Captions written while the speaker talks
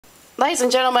Ladies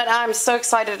and gentlemen, I'm so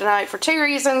excited tonight for two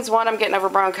reasons. One, I'm getting over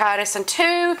bronchitis, and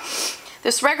two,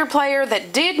 this record player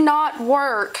that did not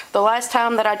work the last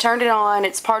time that I turned it on.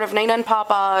 It's part of Nina and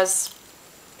Papa's.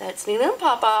 That's Nina and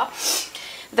Papa.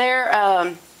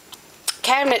 Their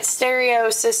cabinet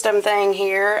stereo system thing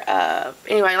here.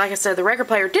 Anyway, like I said, the record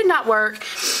player did not work.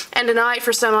 And tonight,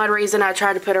 for some odd reason, I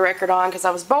tried to put a record on because I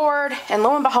was bored. And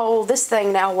lo and behold, this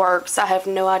thing now works. I have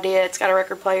no idea. It's got a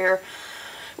record player,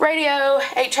 radio,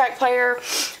 8-track player.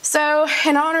 So,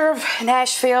 in honor of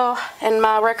Nashville and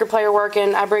my record player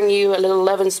working, I bring you a little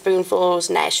loving spoonful of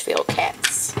Nashville Cats.